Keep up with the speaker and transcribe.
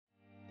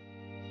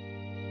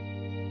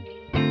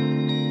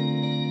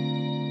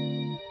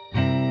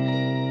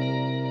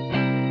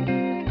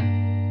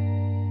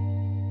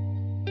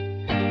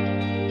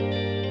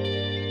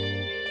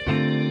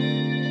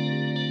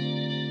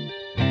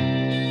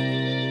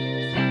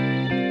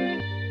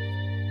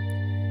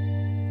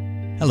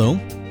Hello,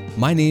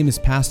 my name is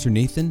Pastor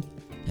Nathan,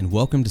 and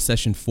welcome to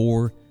Session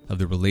 4 of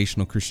the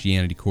Relational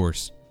Christianity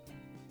course.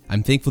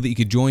 I'm thankful that you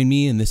could join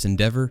me in this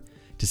endeavor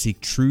to seek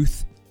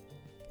truth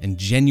and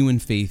genuine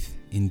faith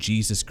in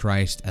Jesus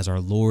Christ as our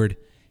Lord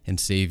and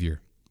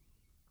Savior.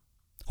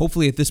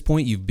 Hopefully at this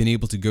point you've been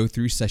able to go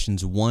through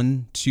Sessions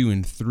 1, 2,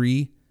 and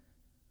 3.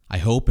 I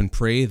hope and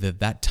pray that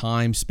that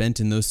time spent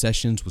in those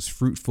sessions was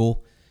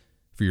fruitful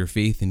for your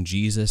faith in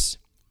Jesus,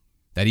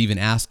 that even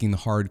asking the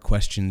hard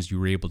questions you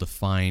were able to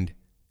find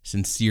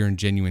sincere and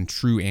genuine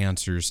true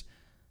answers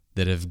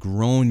that have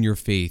grown your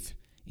faith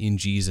in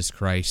Jesus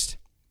Christ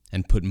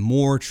and put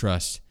more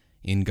trust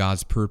in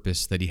God's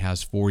purpose that He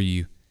has for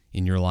you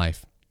in your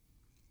life.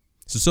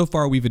 So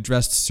far we've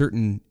addressed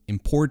certain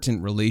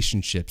important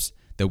relationships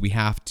that we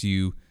have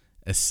to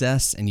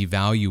assess and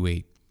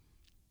evaluate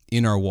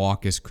in our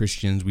walk as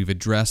Christians. We've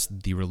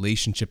addressed the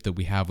relationship that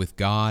we have with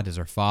God as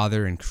our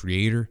Father and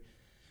Creator.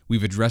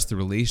 We've addressed the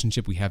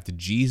relationship we have to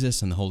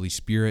Jesus and the Holy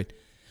Spirit.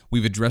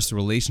 We've addressed the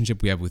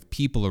relationship we have with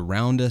people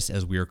around us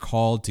as we are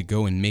called to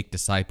go and make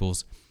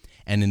disciples.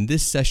 And in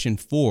this session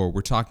 4,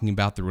 we're talking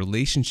about the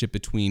relationship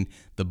between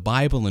the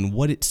Bible and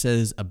what it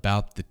says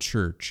about the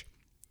church.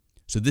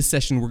 So this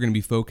session, we're going to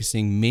be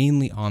focusing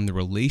mainly on the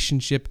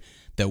relationship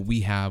that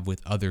we have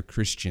with other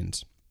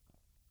Christians.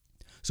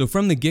 So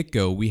from the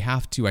get-go, we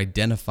have to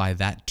identify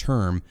that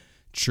term,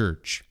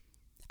 church.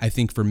 I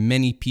think for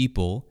many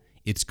people,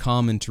 it's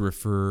common to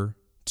refer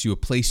to a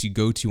place you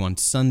go to on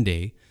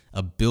Sunday,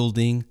 a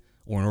building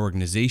or an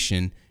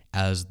organization,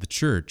 as the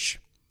church.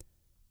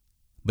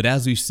 But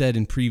as we've said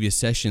in previous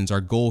sessions,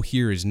 our goal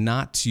here is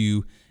not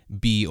to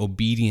be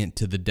obedient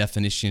to the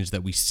definitions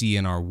that we see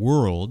in our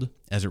world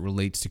as it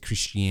relates to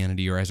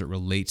Christianity or as it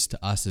relates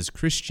to us as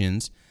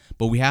Christians,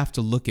 but we have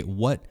to look at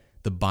what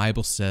the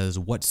Bible says,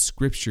 what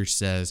Scripture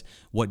says,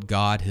 what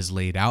God has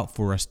laid out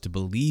for us to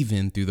believe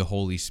in through the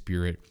Holy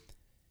Spirit,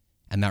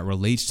 and that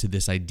relates to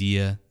this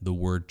idea, the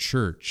word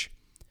church.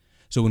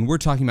 So when we're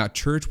talking about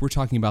church, we're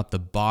talking about the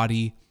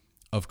body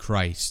of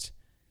Christ.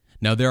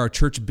 Now, there are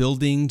church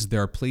buildings,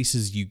 there are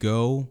places you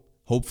go,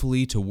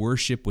 hopefully, to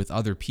worship with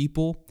other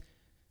people.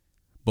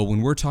 But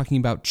when we're talking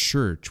about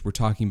church, we're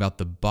talking about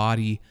the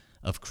body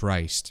of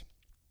Christ.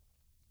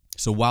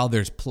 So while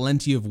there's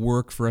plenty of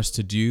work for us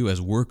to do as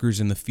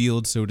workers in the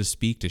field, so to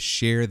speak, to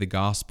share the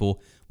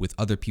gospel with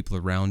other people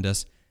around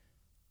us,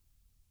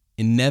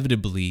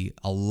 inevitably,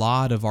 a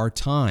lot of our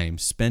time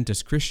spent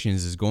as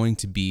Christians is going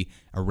to be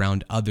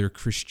around other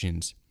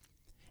Christians.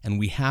 And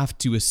we have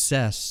to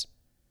assess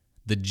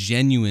the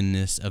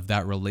genuineness of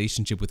that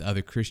relationship with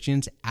other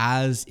Christians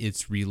as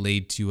it's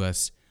relayed to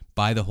us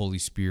by the Holy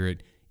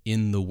Spirit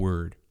in the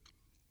Word.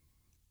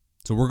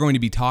 So we're going to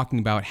be talking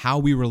about how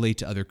we relate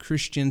to other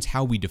Christians,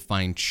 how we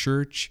define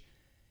church,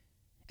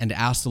 and to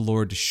ask the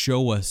Lord to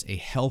show us a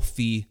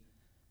healthy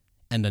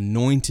and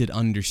anointed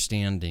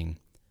understanding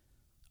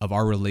of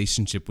our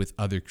relationship with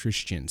other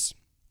Christians.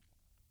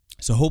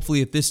 So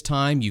hopefully at this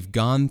time you've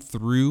gone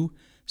through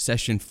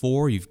Session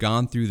 4, you've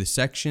gone through the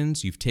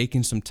sections, you've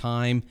taken some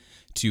time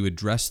to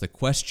address the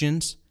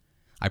questions.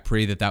 I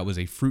pray that that was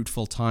a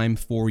fruitful time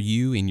for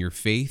you in your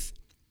faith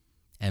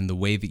and the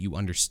way that you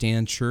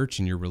understand church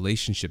and your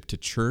relationship to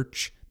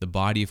church, the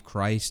body of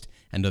Christ,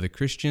 and other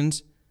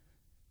Christians.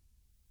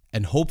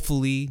 And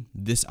hopefully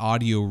this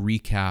audio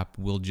recap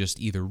will just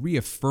either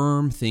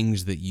reaffirm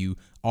things that you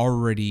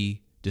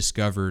already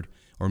discovered,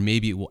 or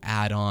maybe it will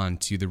add on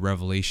to the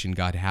revelation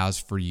God has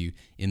for you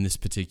in this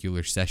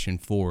particular session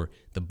 4,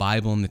 the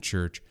Bible and the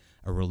church,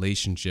 a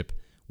relationship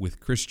with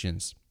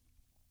Christians.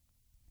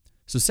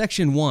 So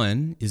section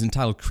 1 is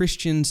entitled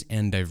Christians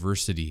and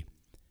Diversity.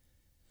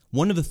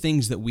 One of the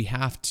things that we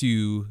have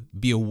to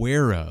be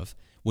aware of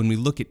when we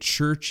look at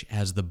church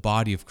as the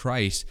body of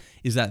Christ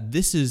is that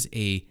this is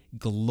a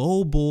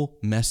global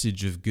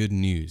message of good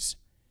news.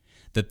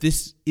 That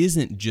this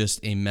isn't just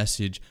a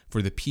message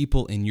for the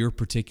people in your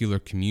particular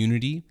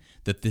community,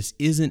 that this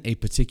isn't a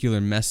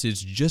particular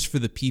message just for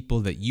the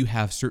people that you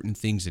have certain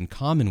things in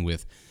common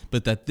with,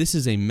 but that this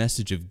is a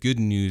message of good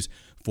news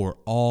for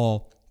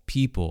all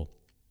people.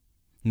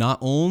 Not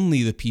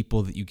only the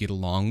people that you get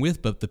along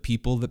with, but the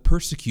people that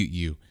persecute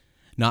you.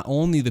 Not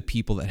only the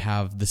people that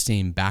have the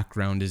same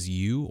background as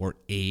you, or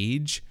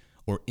age,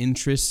 or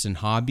interests and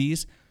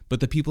hobbies,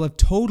 but the people have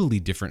totally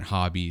different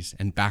hobbies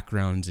and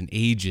backgrounds and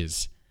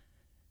ages.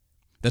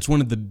 That's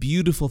one of the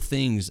beautiful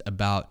things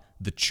about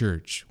the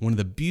church. One of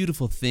the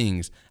beautiful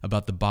things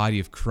about the body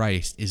of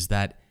Christ is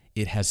that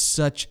it has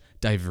such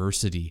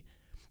diversity,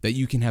 that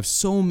you can have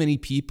so many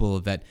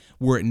people that,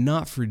 were it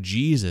not for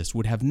Jesus,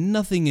 would have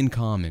nothing in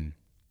common.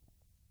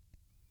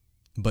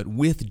 But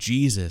with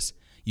Jesus,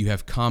 you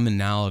have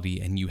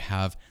commonality and you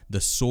have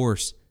the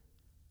source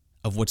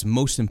of what's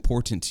most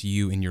important to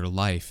you in your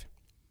life.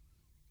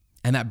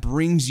 And that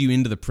brings you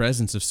into the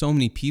presence of so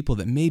many people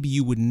that maybe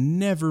you would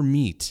never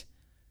meet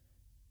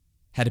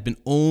had it been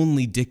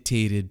only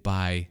dictated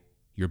by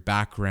your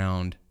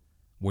background,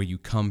 where you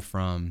come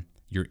from,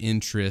 your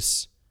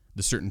interests,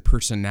 the certain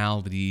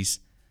personalities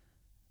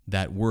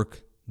that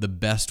work the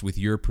best with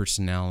your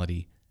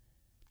personality.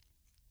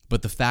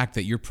 but the fact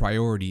that your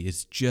priority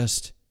is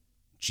just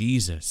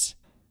Jesus.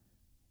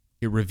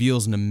 It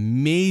reveals an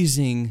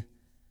amazing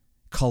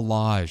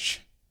collage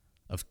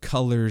of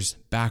colors,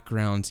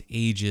 backgrounds,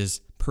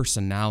 ages,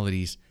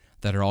 personalities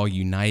that are all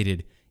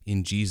united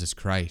in Jesus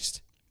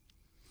Christ.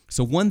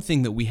 So one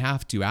thing that we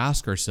have to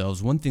ask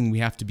ourselves, one thing we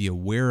have to be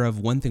aware of,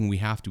 one thing we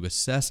have to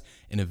assess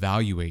and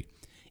evaluate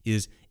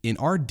is in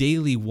our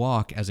daily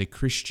walk as a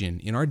Christian,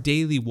 in our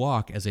daily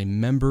walk as a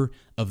member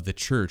of the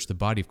church, the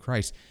body of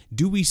Christ,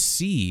 do we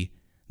see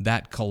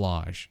that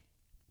collage?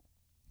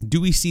 Do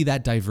we see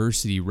that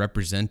diversity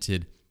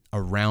represented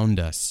around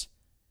us?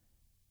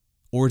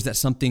 Or is that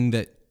something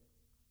that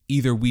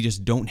either we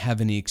just don't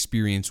have any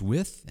experience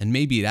with, and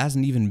maybe it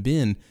hasn't even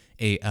been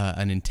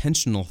an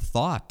intentional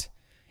thought?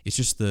 It's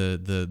just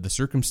the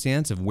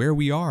circumstance of where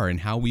we are and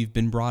how we've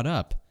been brought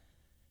up.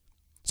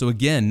 So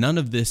again, none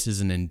of this is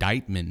an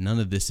indictment, none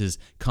of this is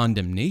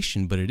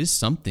condemnation, but it is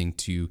something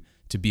to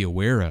be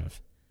aware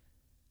of.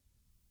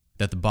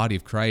 That the body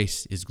of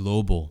Christ is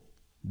global.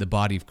 The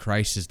body of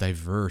Christ is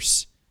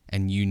diverse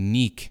and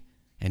unique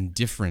and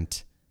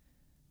different.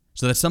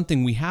 So that's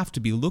something we have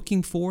to be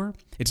looking for.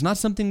 It's not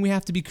something we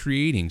have to be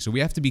creating, so we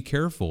have to be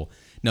careful.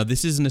 Now,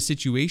 this isn't a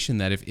situation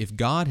that if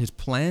God has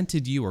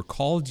planted you or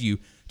called you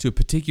to a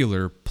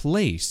particular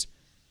place,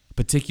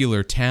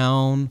 particular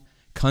town,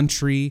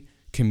 country,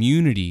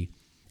 community,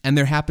 and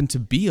there happen to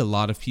be a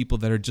lot of people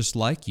that are just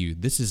like you,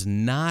 this is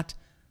not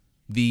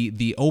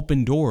the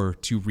open door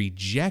to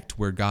reject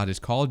where God has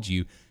called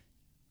you,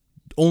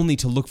 only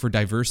to look for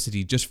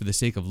diversity just for the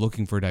sake of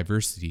looking for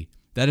diversity.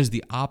 That is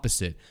the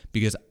opposite,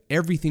 because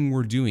everything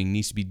we're doing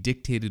needs to be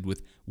dictated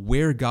with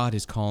where God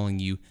is calling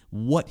you,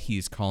 what He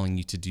is calling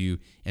you to do,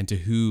 and to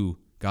who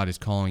God is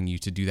calling you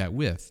to do that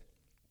with.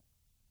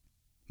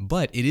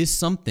 But it is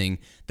something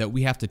that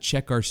we have to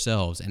check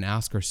ourselves and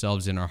ask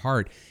ourselves in our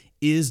heart,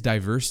 is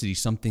diversity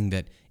something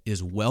that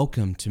is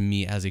welcome to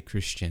me as a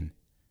Christian?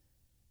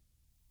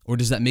 Or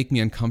does that make me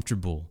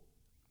uncomfortable?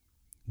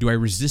 Do I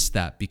resist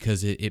that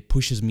because it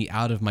pushes me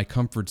out of my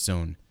comfort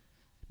zone?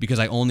 Because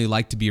I only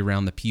like to be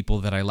around the people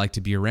that I like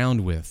to be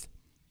around with?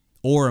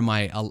 Or am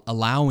I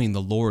allowing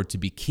the Lord to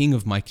be king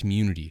of my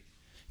community,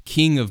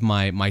 king of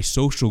my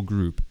social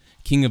group,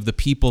 king of the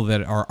people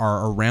that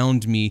are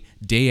around me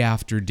day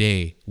after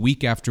day,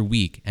 week after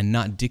week, and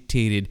not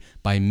dictated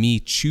by me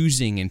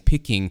choosing and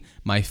picking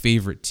my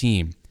favorite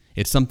team?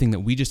 It's something that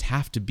we just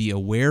have to be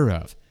aware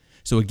of.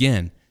 So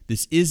again,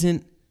 this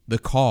isn't the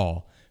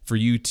call for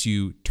you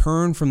to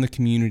turn from the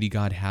community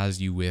God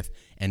has you with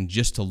and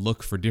just to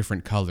look for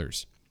different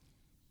colors.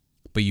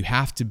 But you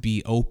have to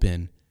be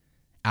open,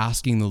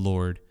 asking the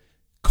Lord,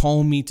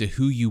 call me to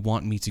who you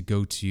want me to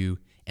go to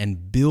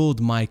and build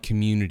my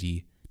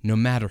community, no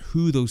matter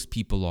who those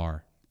people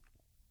are.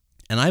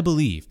 And I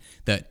believe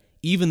that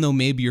even though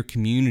maybe your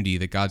community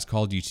that God's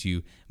called you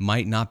to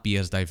might not be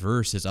as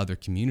diverse as other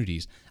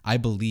communities, I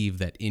believe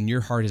that in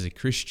your heart as a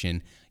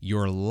Christian,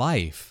 your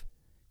life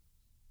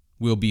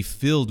will be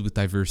filled with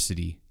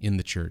diversity in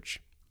the church.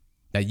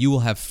 That you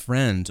will have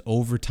friends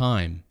over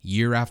time,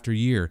 year after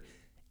year,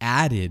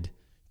 added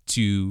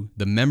to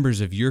the members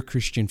of your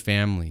Christian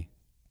family,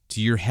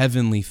 to your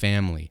heavenly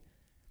family,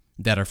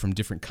 that are from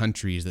different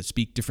countries, that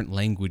speak different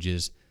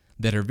languages,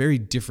 that are very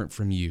different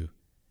from you.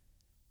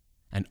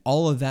 And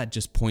all of that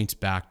just points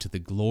back to the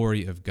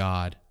glory of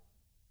God,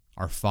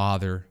 our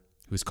Father,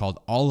 who has called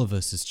all of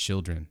us his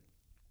children.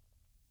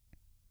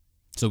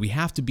 So we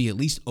have to be at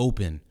least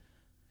open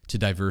to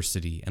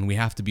diversity, and we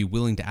have to be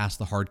willing to ask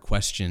the hard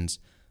questions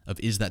of,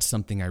 is that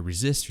something I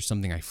resist or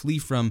something I flee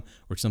from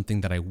or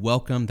something that I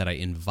welcome, that I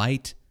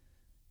invite,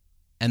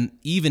 and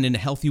even in a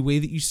healthy way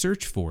that you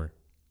search for,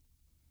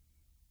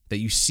 that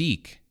you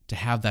seek to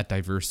have that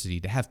diversity,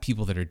 to have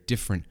people that are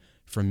different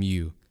from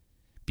you,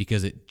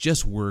 because it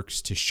just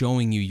works to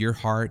showing you your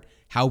heart,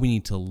 how we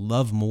need to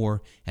love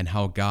more, and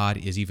how God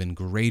is even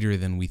greater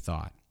than we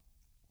thought.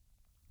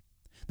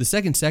 The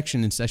second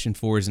section in session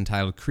 4 is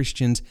entitled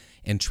Christians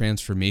and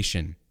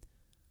Transformation.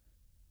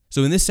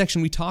 So in this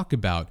section, we talk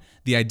about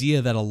the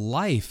idea that a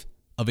life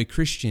of a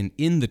Christian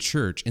in the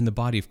church, in the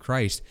body of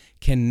Christ,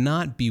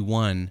 cannot be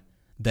one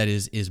that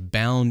is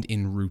bound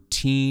in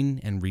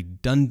routine and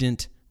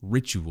redundant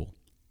ritual.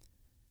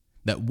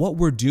 That what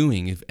we're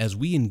doing as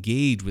we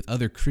engage with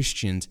other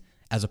Christians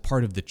as a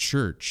part of the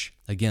church,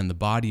 again, the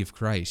body of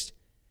Christ,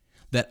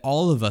 that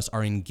all of us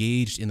are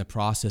engaged in the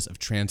process of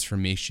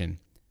transformation.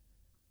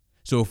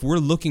 So if we're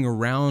looking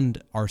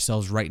around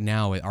ourselves right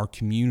now at our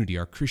community,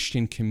 our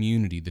Christian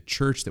community, the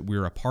church that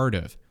we're a part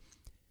of,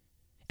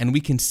 and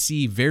we can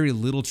see very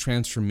little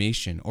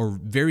transformation or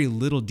very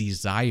little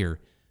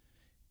desire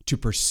to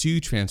pursue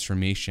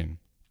transformation,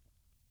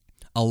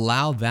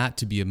 allow that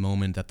to be a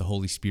moment that the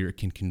Holy Spirit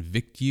can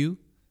convict you.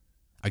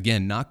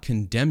 Again, not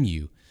condemn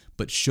you,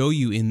 but show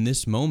you in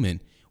this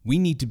moment, we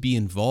need to be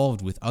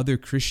involved with other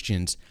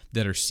Christians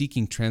that are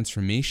seeking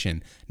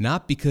transformation,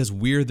 not because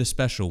we're the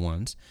special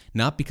ones,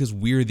 not because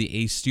we're the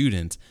A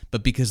students,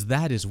 but because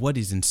that is what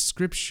is in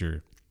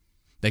Scripture.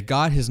 That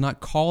God has not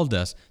called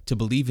us to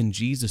believe in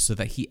Jesus so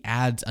that he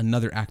adds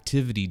another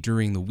activity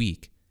during the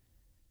week.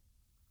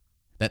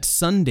 that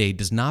Sunday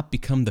does not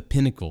become the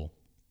pinnacle.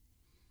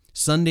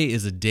 Sunday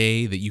is a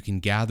day that you can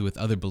gather with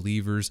other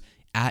believers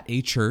at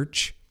a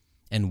church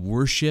and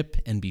worship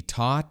and be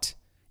taught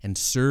and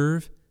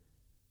serve.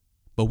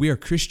 But we are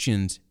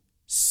Christians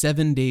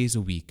 7 days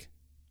a week,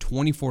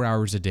 24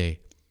 hours a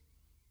day.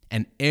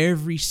 And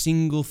every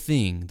single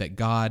thing that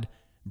God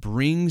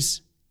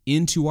brings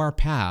into our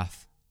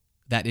path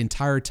that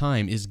entire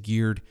time is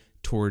geared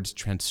towards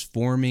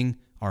transforming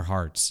our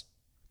hearts.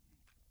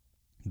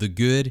 The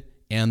good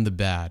and the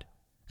bad,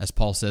 as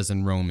Paul says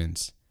in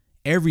Romans.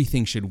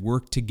 Everything should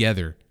work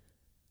together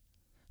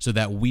so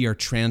that we are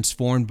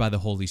transformed by the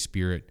Holy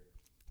Spirit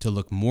to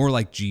look more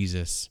like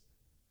Jesus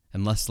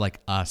and less like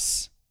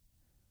us,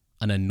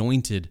 an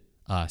anointed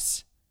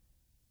us,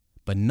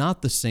 but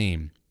not the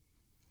same.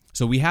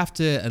 So we have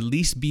to at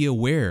least be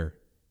aware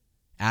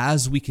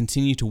as we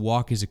continue to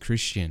walk as a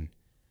Christian.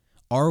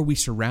 Are we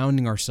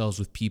surrounding ourselves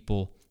with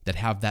people that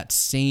have that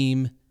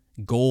same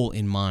goal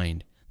in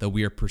mind, that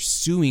we are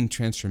pursuing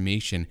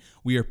transformation,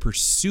 we are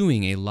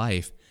pursuing a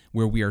life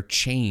where we are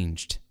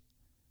changed,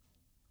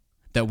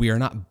 that we are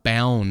not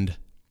bound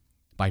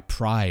by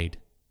pride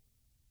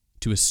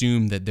to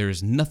assume that there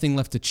is nothing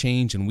left to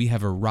change and we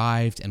have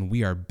arrived and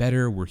we are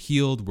better, we're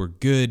healed, we're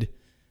good,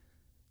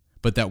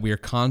 but that we are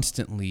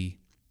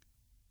constantly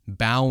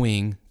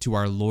bowing to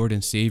our Lord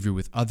and Savior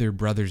with other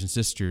brothers and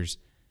sisters,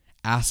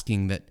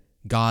 asking that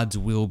God's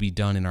will be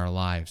done in our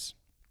lives.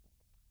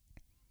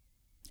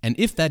 And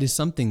if that is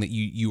something that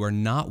you are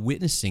not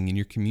witnessing in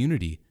your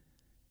community,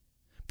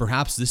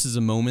 perhaps this is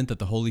a moment that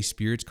the Holy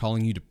Spirit's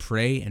calling you to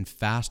pray and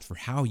fast for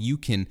how you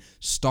can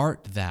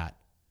start that,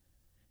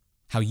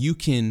 how you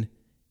can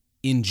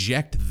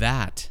inject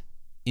that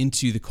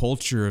into the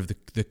culture of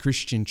the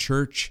Christian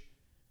church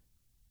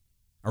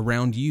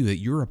around you that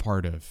you're a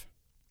part of.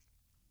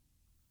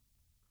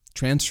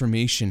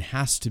 Transformation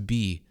has to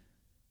be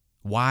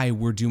why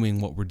we're doing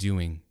what we're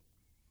doing,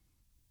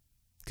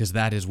 because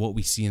that is what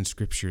we see in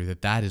Scripture,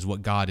 that is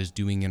what God is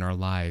doing in our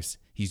lives.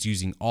 He's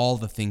using all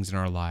the things in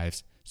our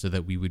lives so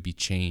that we would be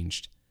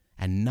changed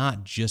and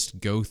not just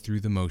go through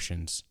the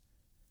motions.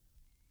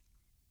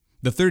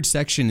 The third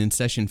section in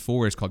session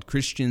 4 is called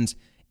Christians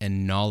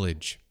and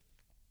Knowledge.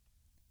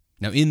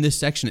 Now, in this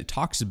section, it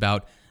talks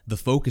about the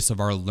focus of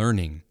our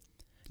learning.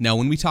 Now,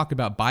 when we talk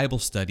about Bible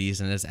studies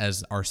and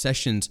as our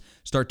sessions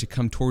start to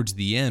come towards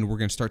the end, we're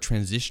going to start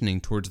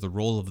transitioning towards the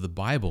role of the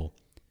Bible.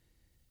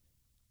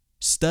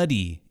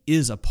 Study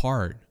is a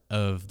part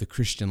of the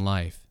Christian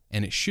life,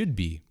 and it should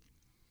be.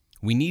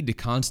 We need to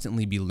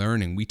constantly be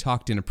learning. We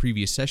talked in a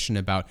previous session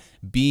about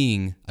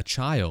being a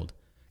child,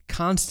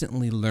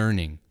 constantly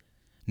learning,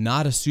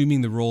 not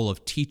assuming the role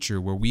of teacher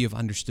where we have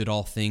understood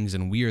all things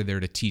and we are there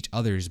to teach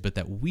others, but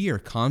that we are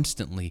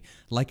constantly,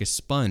 like a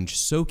sponge,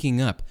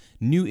 soaking up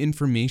new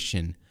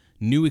information,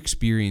 new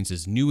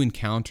experiences, new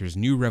encounters,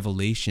 new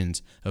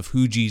revelations of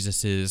who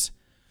Jesus is,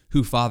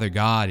 who Father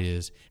God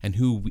is, and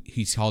who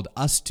He's called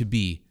us to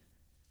be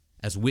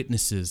as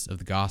witnesses of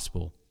the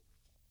gospel.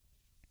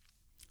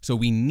 So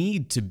we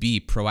need to be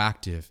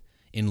proactive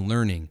in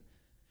learning.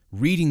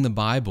 Reading the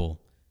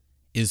Bible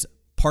is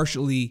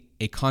partially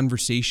a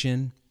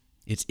conversation,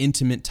 it's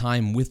intimate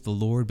time with the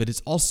Lord, but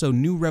it's also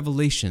new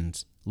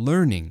revelations,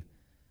 learning.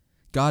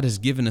 God has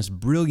given us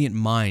brilliant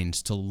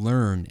minds to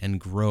learn and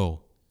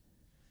grow.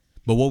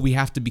 But what we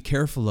have to be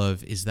careful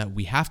of is that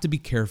we have to be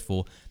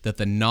careful that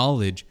the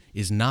knowledge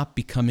is not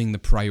becoming the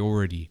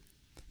priority,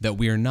 that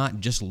we are not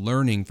just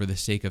learning for the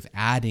sake of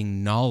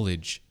adding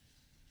knowledge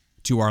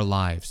to our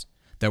lives,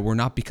 that we're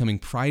not becoming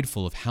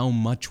prideful of how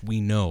much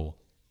we know.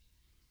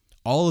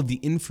 All of the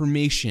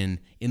information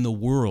in the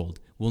world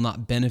will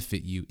not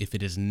benefit you if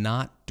it is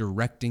not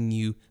directing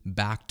you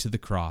back to the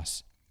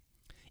cross.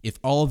 If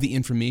all of the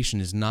information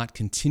is not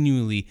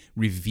continually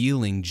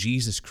revealing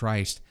Jesus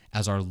Christ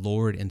as our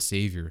Lord and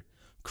Savior,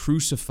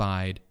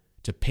 crucified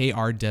to pay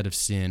our debt of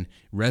sin,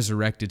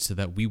 resurrected so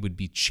that we would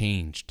be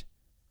changed.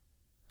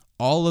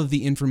 All of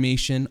the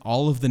information,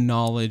 all of the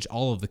knowledge,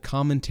 all of the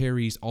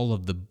commentaries, all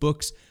of the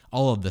books,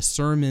 all of the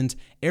sermons,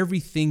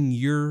 everything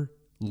you're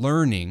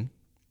learning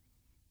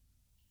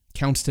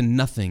counts to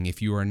nothing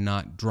if you are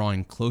not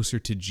drawing closer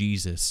to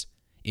Jesus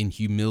in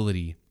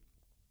humility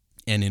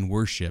and in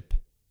worship.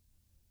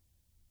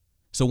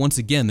 So once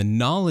again, the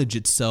knowledge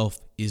itself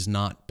is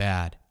not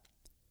bad.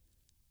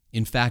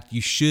 In fact,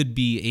 you should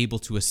be able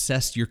to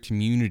assess your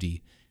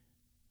community,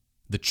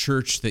 the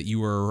church that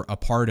you are a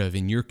part of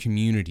in your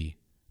community,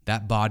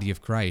 that body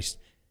of Christ.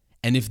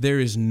 And if there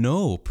is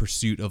no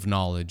pursuit of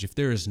knowledge, if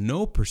there is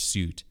no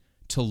pursuit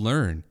to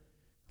learn,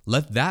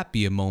 let that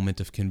be a moment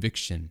of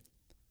conviction.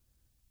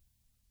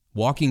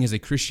 Walking as a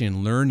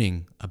Christian,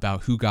 learning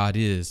about who God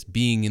is,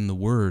 being in the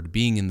Word,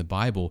 being in the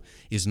Bible,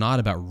 is not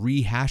about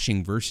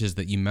rehashing verses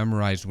that you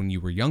memorized when you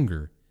were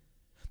younger.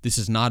 This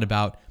is not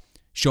about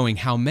showing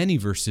how many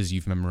verses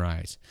you've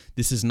memorized.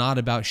 This is not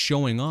about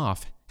showing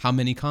off how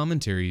many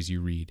commentaries you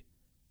read.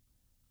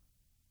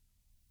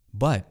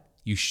 But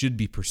you should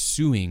be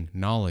pursuing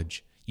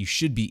knowledge. You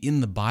should be in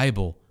the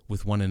Bible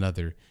with one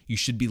another. You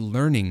should be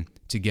learning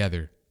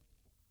together.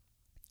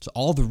 So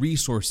all the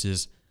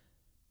resources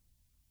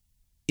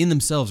in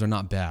themselves are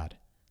not bad,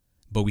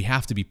 but we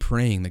have to be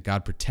praying that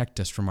God protect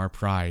us from our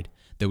pride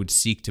that would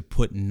seek to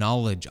put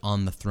knowledge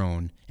on the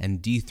throne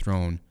and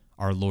dethrone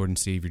our Lord and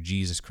Savior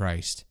Jesus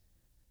Christ.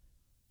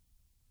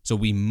 So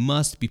we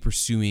must be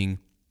pursuing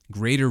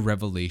greater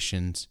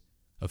revelations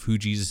of who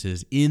Jesus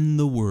is in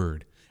the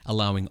Word,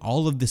 allowing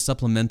all of the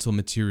supplemental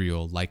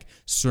material like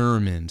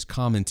sermons,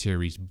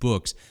 commentaries,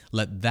 books,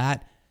 let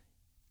that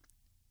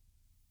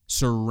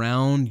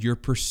surround your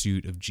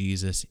pursuit of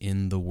Jesus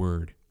in the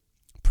Word.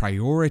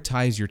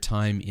 Prioritize your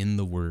time in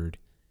the Word.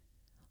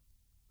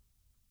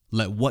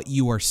 Let what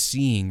you are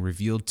seeing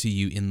revealed to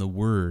you in the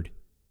Word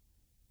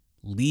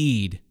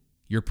lead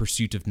your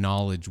pursuit of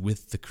knowledge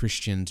with the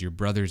Christians, your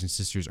brothers and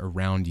sisters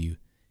around you,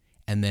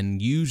 and then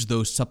use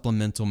those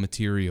supplemental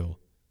material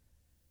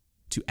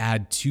to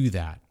add to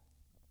that,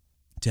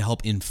 to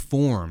help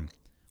inform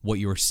what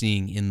you're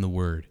seeing in the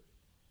Word.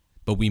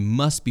 But we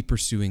must be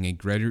pursuing a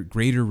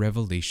greater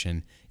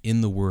revelation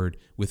in the Word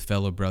with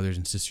fellow brothers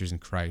and sisters in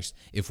Christ.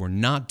 If we're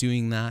not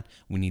doing that,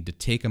 we need to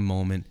take a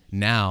moment.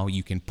 Now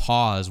you can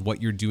pause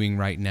what you're doing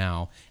right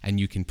now, and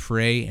you can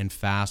pray and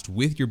fast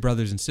with your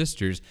brothers and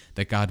sisters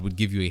that God would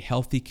give you a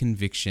healthy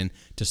conviction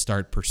to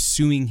start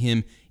pursuing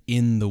Him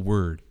in the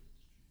Word.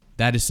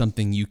 That is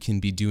something you can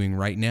be doing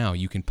right now.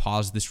 You can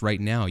pause this right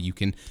now. You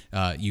can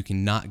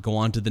not go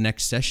on to the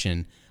next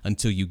session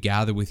until you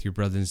gather with your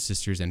brothers and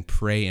sisters and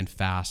pray and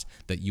fast,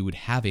 that you would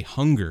have a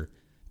hunger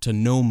to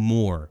know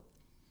more.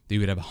 That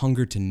you would have a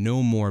hunger to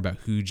know more about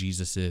who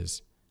Jesus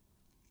is.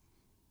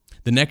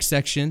 The next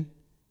section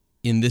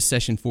in this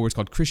session 4 is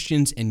called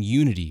Christians and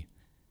Unity.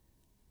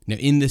 Now,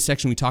 in this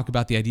section, we talk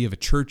about the idea of a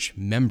church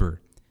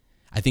member.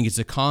 I think it's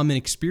a common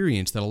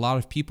experience that a lot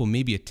of people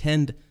maybe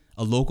attend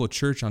a local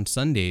church on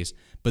Sundays,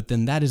 but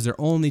then that is their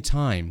only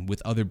time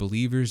with other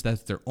believers.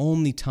 That's their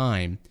only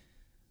time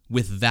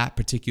with that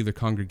particular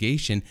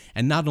congregation.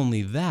 And not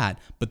only that,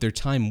 but their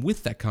time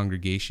with that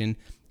congregation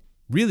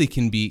really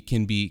can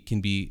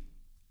be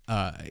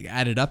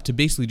added up to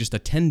basically just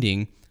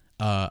attending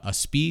a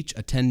speech,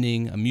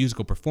 attending a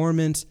musical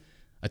performance,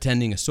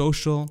 attending a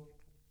social,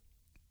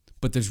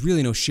 but there's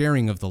really no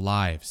sharing of the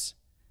lives.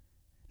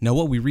 Now,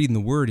 what we read in the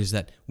Word is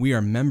that we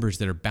are members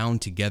that are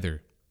bound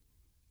together.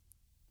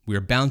 We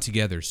are bound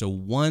together. So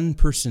one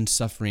person's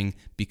suffering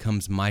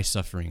becomes my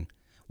suffering.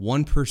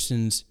 One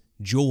person's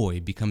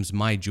joy becomes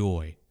my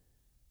joy.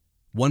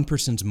 One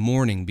person's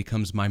mourning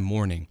becomes my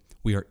mourning.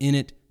 We are in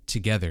it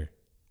together.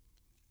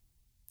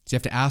 So you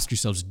have to ask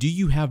yourselves, do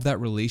you have that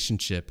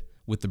relationship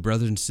with the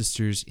brothers and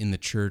sisters in the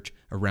church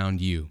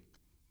around you?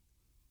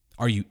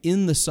 Are you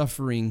in the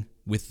suffering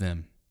with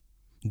them?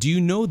 Do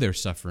you know their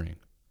suffering?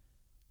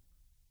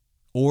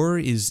 Or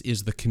is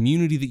the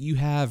community that you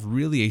have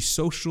really a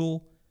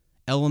social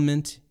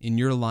element in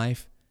your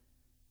life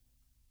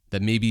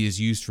that maybe is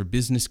used for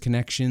business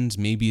connections?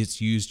 Maybe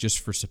it's used just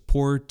for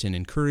support and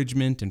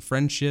encouragement and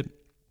friendship.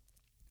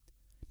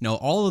 Now,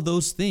 all of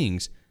those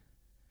things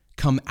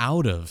come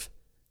out of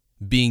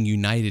being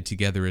united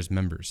together as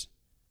members.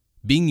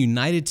 Being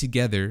united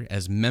together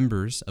as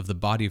members of the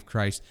body of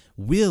Christ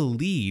will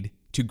lead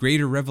to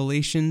greater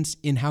revelations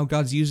in how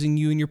God's using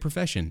you in your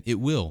profession. It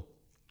will.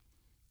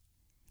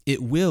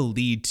 It will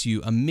lead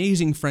to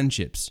amazing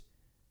friendships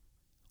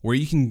where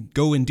you can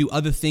go and do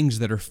other things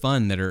that are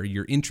fun, that are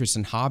your interests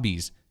and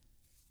hobbies,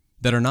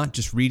 that are not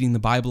just reading the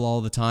Bible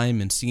all the time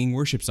and singing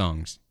worship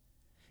songs.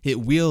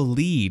 It will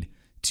lead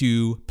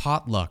to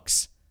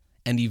potlucks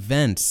and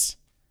events.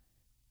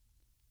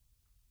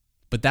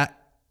 But that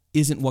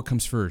isn't what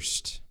comes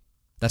first.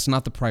 That's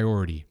not the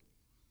priority.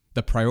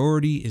 The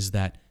priority is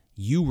that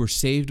you were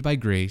saved by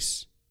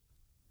grace.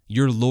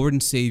 Your Lord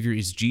and Savior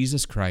is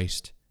Jesus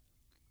Christ.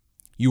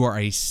 You are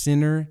a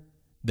sinner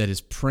that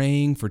is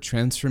praying for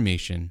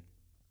transformation,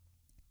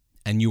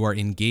 and you are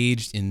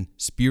engaged in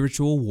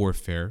spiritual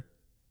warfare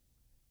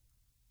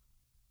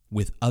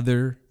with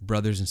other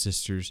brothers and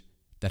sisters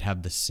that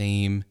have the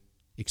same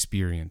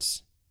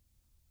experience.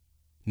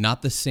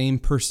 Not the same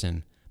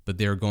person, but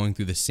they are going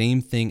through the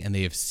same thing, and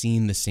they have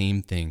seen the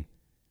same thing.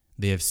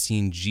 They have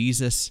seen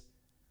Jesus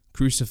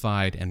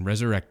crucified and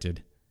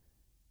resurrected.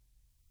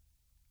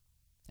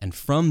 And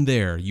from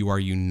there, you are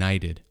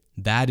united.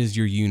 That is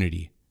your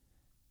unity.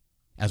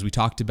 As we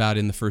talked about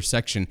in the first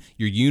section,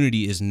 your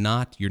unity is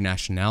not your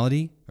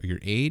nationality or your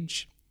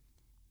age,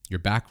 your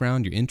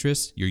background, your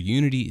interests. Your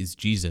unity is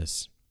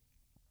Jesus.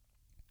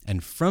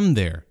 And from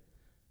there,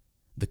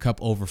 the cup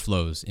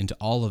overflows into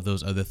all of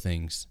those other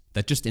things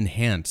that just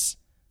enhance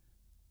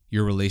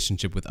your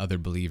relationship with other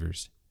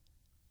believers.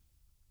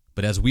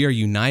 But as we are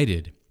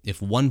united,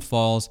 if one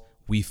falls,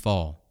 we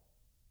fall.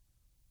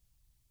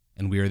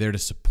 And we are there to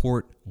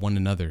support one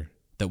another,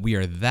 that we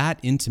are that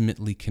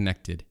intimately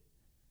connected,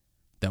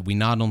 that we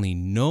not only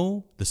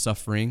know the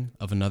suffering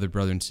of another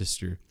brother and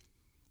sister,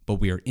 but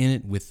we are in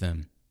it with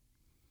them.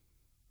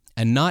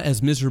 And not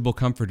as miserable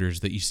comforters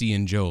that you see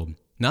in Job,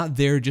 not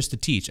there just to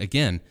teach.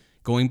 Again,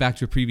 going back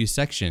to a previous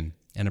section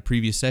and a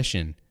previous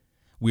session,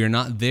 we are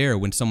not there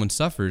when someone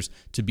suffers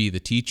to be the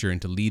teacher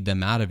and to lead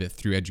them out of it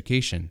through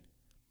education.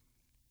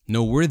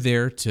 No, we're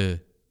there to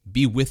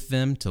be with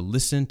them, to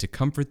listen, to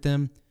comfort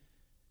them,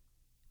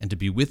 and to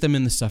be with them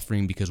in the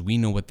suffering because we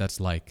know what that's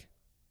like.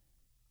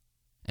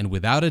 And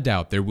without a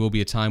doubt, there will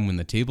be a time when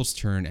the tables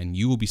turn and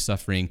you will be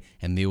suffering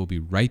and they will be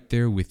right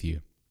there with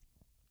you.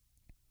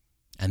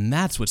 And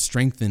that's what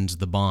strengthens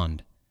the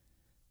bond.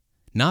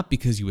 Not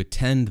because you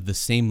attend the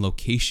same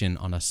location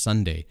on a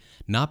Sunday,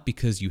 not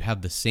because you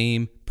have the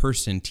same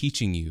person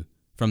teaching you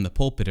from the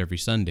pulpit every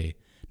Sunday,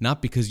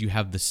 not because you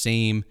have the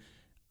same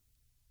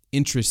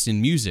interests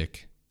in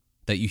music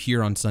that you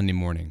hear on Sunday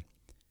morning,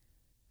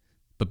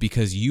 but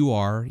because you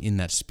are in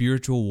that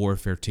spiritual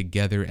warfare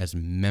together as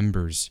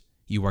members.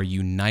 You are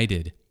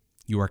united.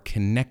 You are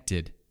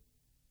connected.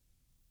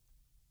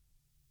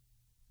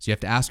 So you have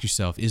to ask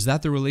yourself, is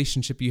that the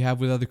relationship you have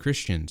with other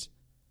Christians?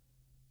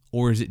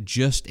 Or is it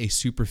just a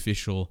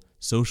superficial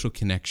social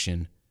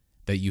connection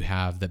that you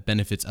have that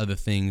benefits other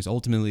things?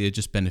 Ultimately, it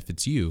just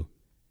benefits you.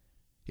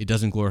 It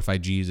doesn't glorify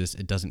Jesus.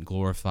 It doesn't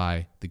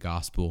glorify the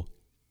gospel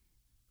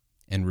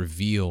and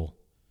reveal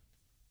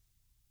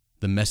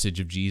the message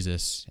of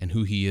Jesus and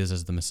who he is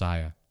as the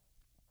Messiah.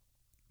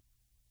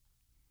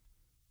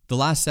 The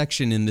last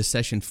section in this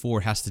session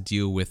 4 has to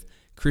deal with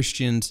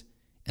Christians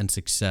and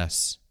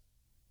success.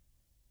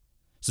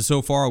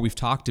 So far we've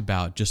talked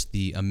about just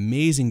the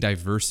amazing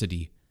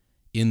diversity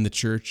in the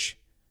church,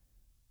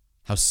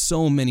 how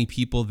so many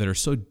people that are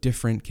so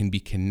different can be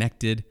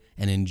connected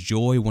and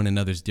enjoy one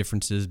another's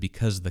differences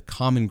because the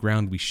common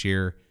ground we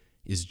share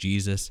is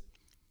Jesus.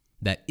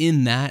 That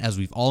in that, as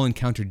we've all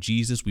encountered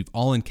Jesus, we've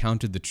all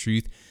encountered the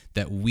truth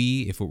that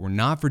we, if it were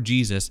not for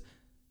Jesus,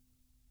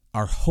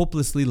 are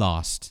hopelessly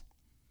lost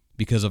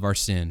because of our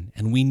sin.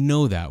 And we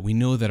know that. We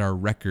know that our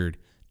record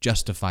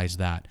justifies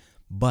that.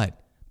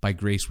 But by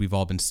grace, we've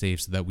all been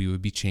saved so that we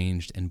would be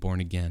changed and born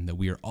again, that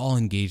we are all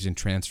engaged in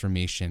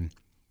transformation,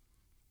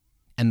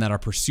 and that our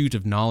pursuit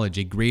of knowledge,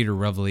 a greater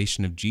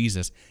revelation of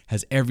Jesus,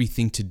 has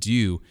everything to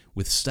do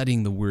with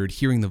studying the Word,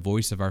 hearing the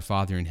voice of our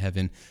Father in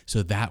heaven,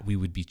 so that we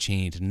would be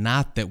changed,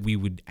 not that we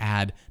would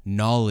add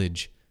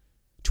knowledge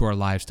to our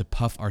lives to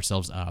puff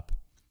ourselves up,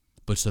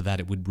 but so that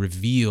it would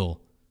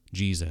reveal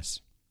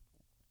Jesus.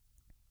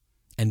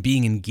 And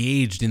being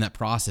engaged in that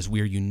process,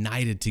 we are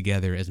united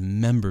together as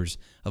members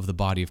of the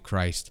body of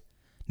Christ,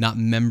 not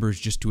members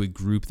just to a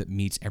group that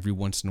meets every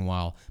once in a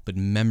while, but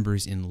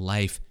members in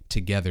life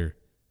together,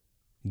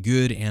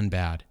 good and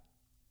bad.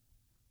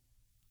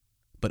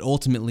 But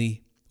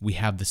ultimately, we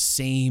have the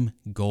same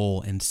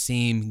goal and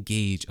same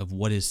gauge of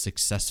what is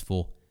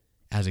successful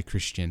as a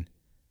Christian.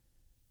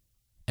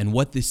 And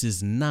what this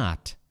is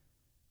not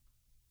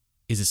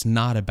is it's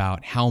not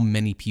about how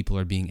many people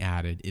are being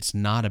added. It's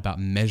not about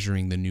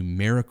measuring the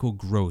numerical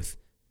growth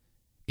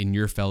in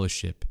your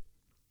fellowship.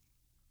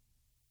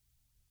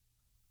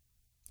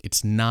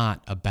 It's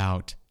not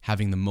about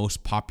having the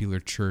most popular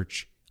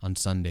church on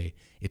Sunday.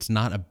 It's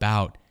not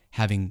about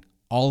having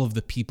all of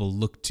the people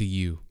look to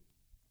you.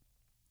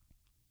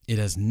 It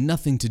has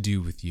nothing to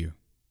do with you.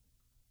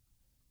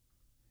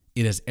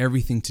 It has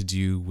everything to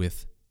do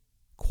with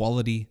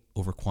quality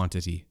over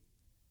quantity.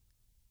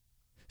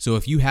 So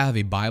if you have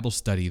a Bible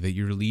study that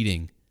you're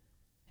leading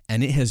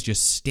and it has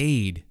just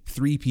stayed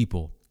 3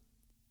 people,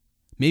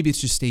 maybe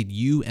it's just stayed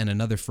you and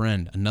another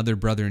friend, another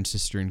brother and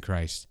sister in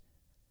Christ,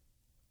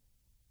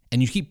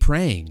 and you keep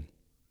praying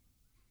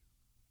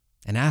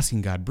and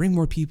asking God, bring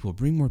more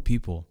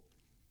people,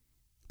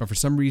 but for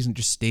some reason it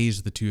just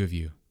stays the 2 of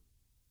you.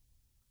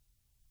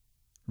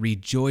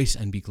 Rejoice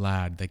and be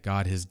glad that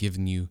God has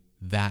given you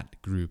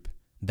that group,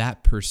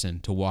 that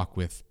person to walk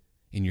with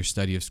in your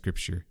study of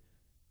Scripture,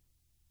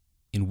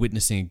 in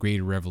witnessing a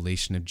greater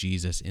revelation of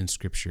Jesus in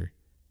Scripture.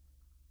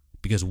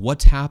 Because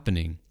what's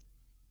happening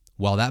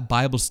while that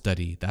Bible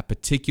study, that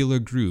particular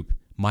group,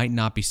 might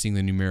not be seeing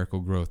the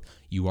numerical growth,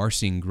 you are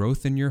seeing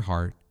growth in your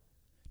heart,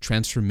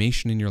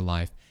 transformation in your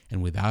life,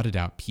 and without a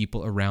doubt,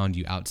 people around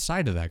you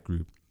outside of that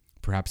group,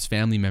 perhaps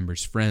family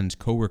members, friends,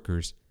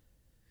 coworkers,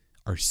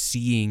 are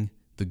seeing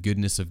the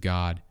goodness of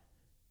God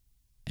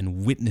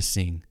and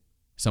witnessing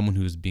someone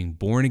who is being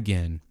born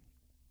again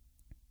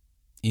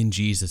in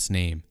Jesus'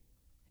 name.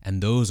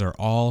 And those are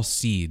all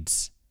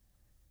seeds.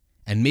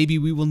 And maybe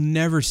we will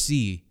never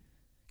see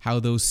how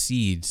those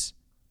seeds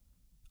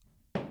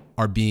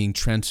are being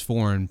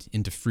transformed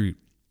into fruit.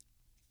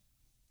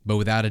 But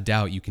without a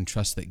doubt, you can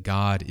trust that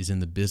God is in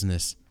the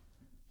business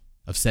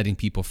of setting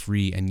people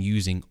free and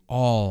using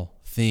all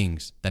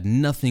things, that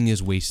nothing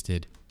is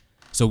wasted.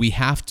 So we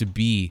have to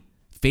be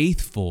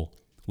faithful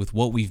with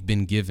what we've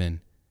been given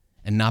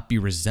and not be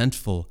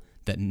resentful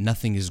that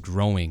nothing is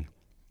growing.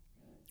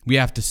 We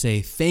have to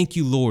say, thank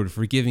you, Lord,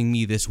 for giving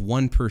me this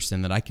one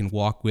person that I can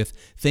walk with.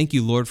 Thank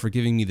you, Lord, for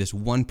giving me this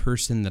one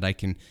person that I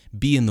can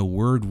be in the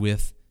Word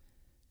with.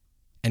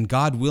 And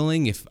God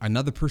willing, if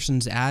another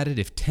person's added,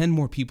 if 10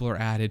 more people are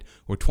added,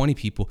 or 20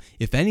 people,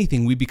 if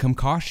anything, we become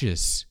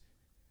cautious.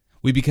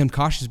 We become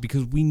cautious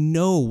because we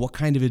know what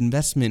kind of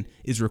investment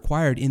is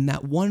required in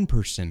that one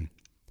person.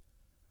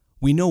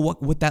 We know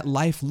what that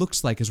life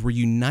looks like as we're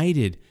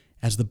united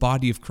as the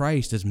body of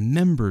Christ, as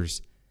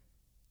members.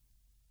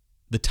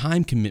 The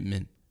time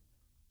commitment,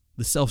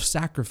 the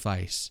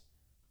self-sacrifice,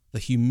 the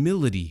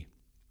humility,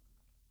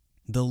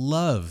 the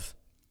love.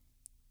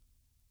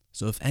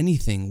 So if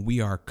anything,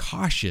 we are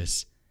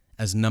cautious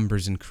as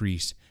numbers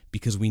increase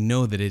because we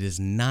know that it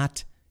is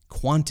not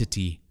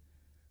quantity,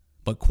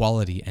 but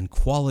quality, and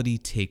quality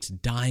takes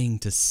dying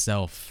to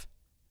self.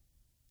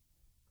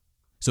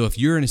 So if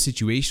you're in a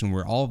situation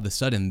where all of a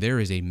sudden there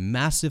is a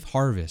massive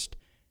harvest,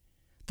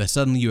 that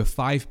suddenly you have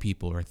 5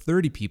 people or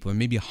 30 people or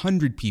maybe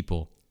 100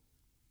 people,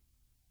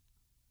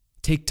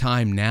 take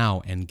time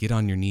now and get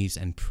on your knees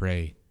and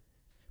pray.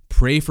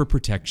 Pray for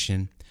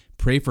protection.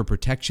 Pray for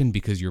protection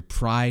because your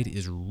pride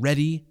is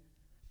ready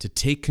to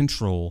take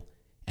control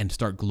and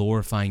start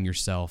glorifying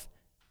yourself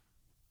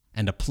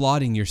and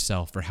applauding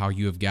yourself for how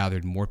you have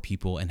gathered more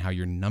people and how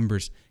your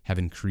numbers have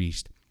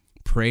increased.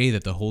 Pray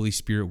that the Holy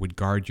Spirit would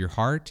guard your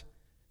heart,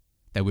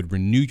 that would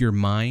renew your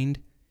mind,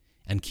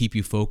 and keep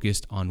you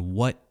focused on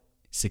what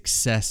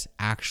success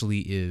actually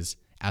is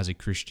as a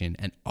Christian.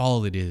 And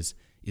all it is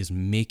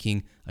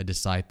making a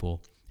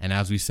disciple. And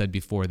as we said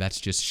before, that's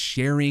just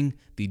sharing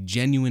the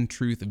genuine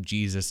truth of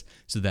Jesus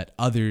so that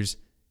others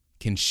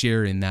can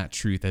share in that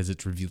truth as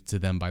it's revealed to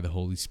them by the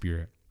Holy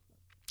Spirit.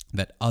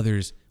 That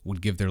others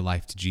would give their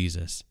life to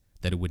Jesus,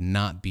 that it would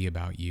not be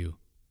about you.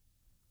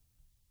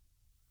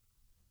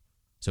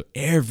 So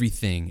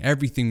everything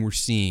we're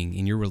seeing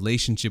in your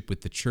relationship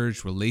with the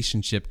church,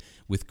 relationship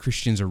with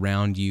Christians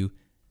around you,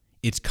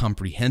 it's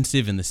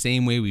comprehensive in the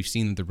same way we've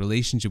seen that the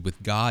relationship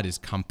with God is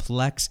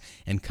complex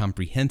and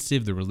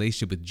comprehensive. The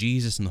relationship with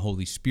Jesus and the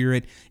Holy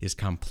Spirit is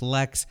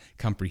complex,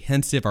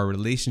 comprehensive. Our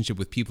relationship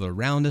with people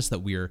around us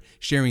that we are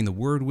sharing the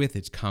word with,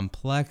 it's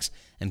complex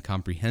and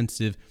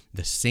comprehensive.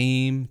 The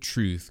same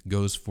truth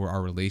goes for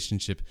our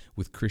relationship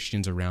with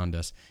Christians around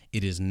us.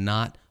 It is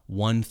not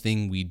one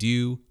thing we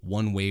do,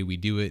 one way we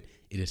do it.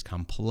 It is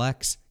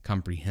complex,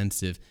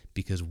 comprehensive,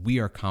 because we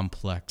are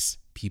complex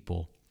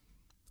people.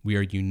 We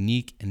are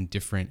unique and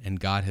different, and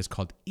God has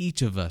called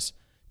each of us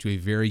to a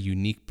very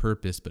unique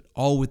purpose, but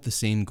all with the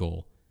same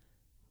goal: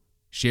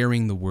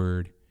 sharing the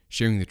word,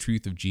 sharing the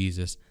truth of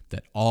Jesus,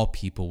 that all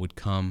people would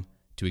come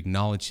to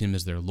acknowledge him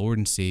as their Lord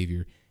and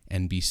Savior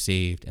and be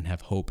saved and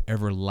have hope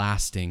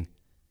everlasting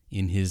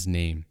in his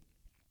name.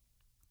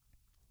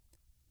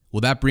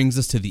 Well, that brings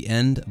us to the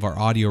end of our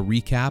audio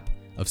recap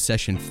of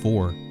session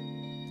 4.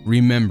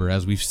 Remember,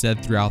 as we've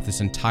said throughout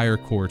this entire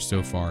course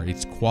so far,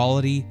 it's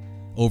quality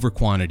over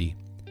quantity.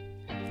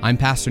 I'm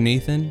Pastor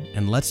Nathan,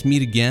 and let's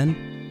meet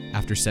again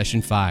after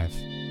session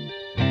 5.